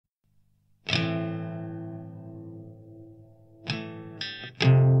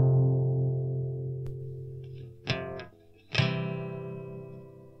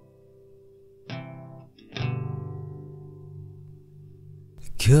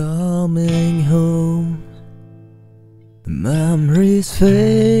Coming home, the memories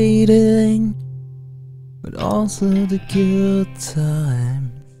fading, but also the good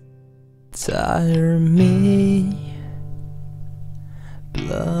times tire me.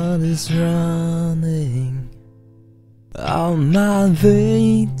 Blood is running out my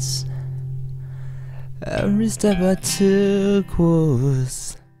veins. Every step I took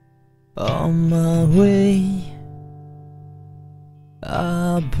was on my way.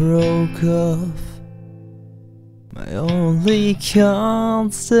 I broke off my only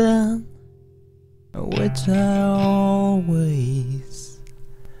constant, which I always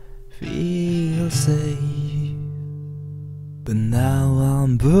feel safe. But now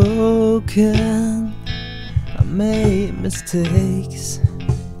I'm broken. I made mistakes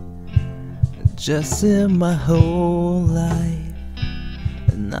just in my whole life,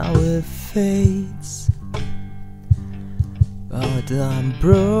 and now it fades. But I'm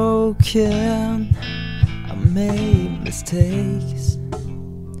broken. I made mistakes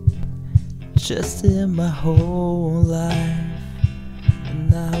just in my whole life, and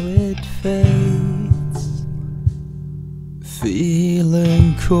now it fades.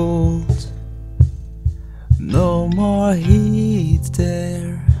 Feeling cold, no more heat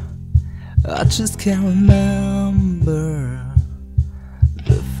there. I just can't remember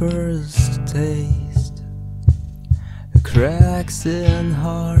the first taste. Cracks in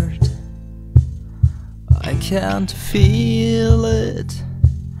heart, I can't feel it.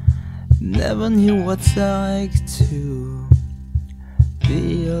 Never knew what it's like to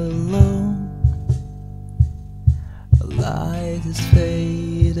be alone. A light is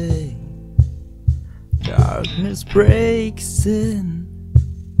fading, darkness breaks in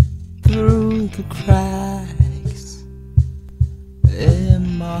through the cracks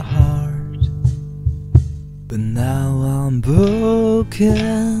in my heart. But now I'm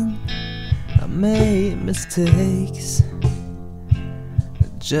broken. I made mistakes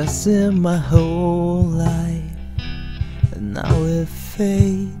just in my whole life, and now it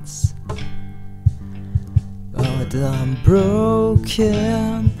fades. But I'm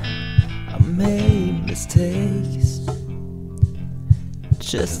broken. I made mistakes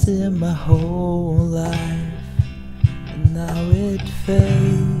just in my whole life, and now it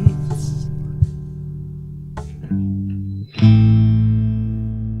fades.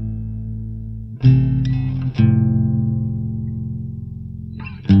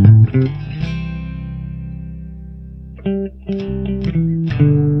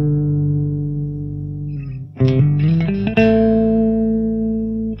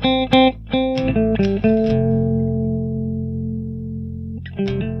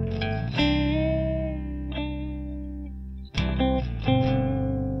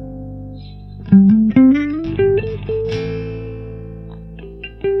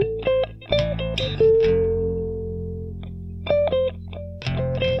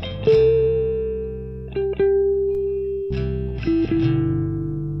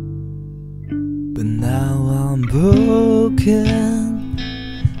 But now I'm broken.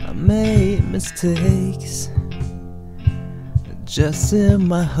 I made mistakes just in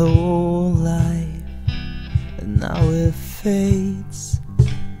my whole life, and now it fades.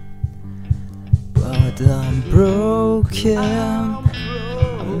 But I'm broken.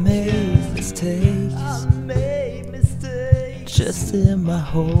 I made mistakes just in my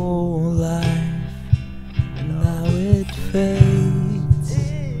whole life, and now it fades.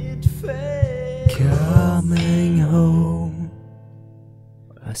 Coming home,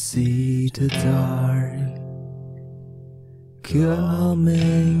 I see the dark.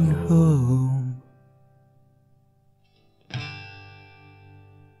 Coming home,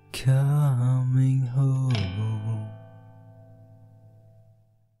 coming home.